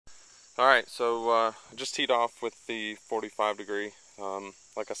Alright, so I just teed off with the 45 degree.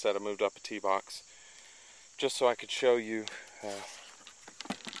 Like I said, I moved up a tee box just so I could show you, or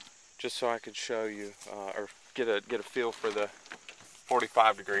get a feel for the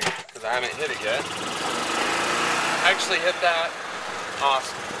 45 degree, because I haven't hit it yet. I actually hit that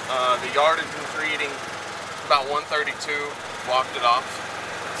awesome. The yardage was reading about 132, walked it off.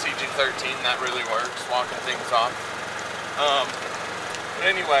 CG13, that really works, walking things off. But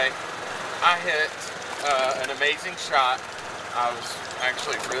anyway, I hit an amazing shot. I was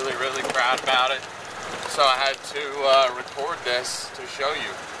actually really proud about it. So I had to record this to show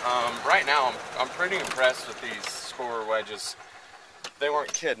you. Right now, I'm pretty impressed with these scorer wedges. They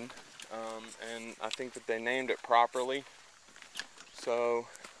weren't kidding, and I think that they named it properly. So,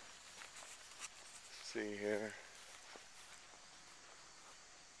 let's see here.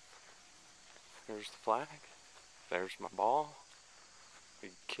 There's the flag. There's my ball. Are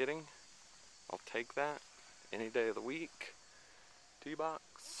you kidding? I'll take that any day of the week. Tee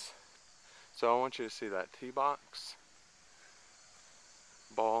box. So I want you to see that tee box,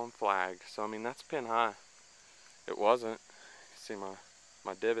 ball, and flag. So I mean, that's pin high. It wasn't. You see my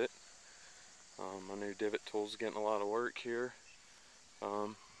divot. My new divot tool's getting a lot of work here.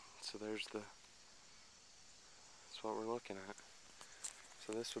 So that's what we're looking at.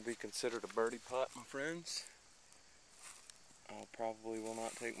 So this would be considered a birdie putt, my friends. I probably will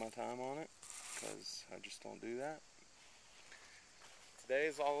not take my time on it because I just don't do that. Today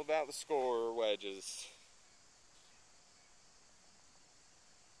is all about the scorer wedges.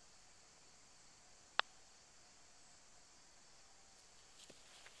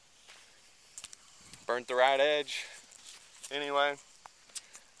 Burnt the right edge. Anyway,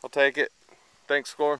 I'll take it. Thanks, score.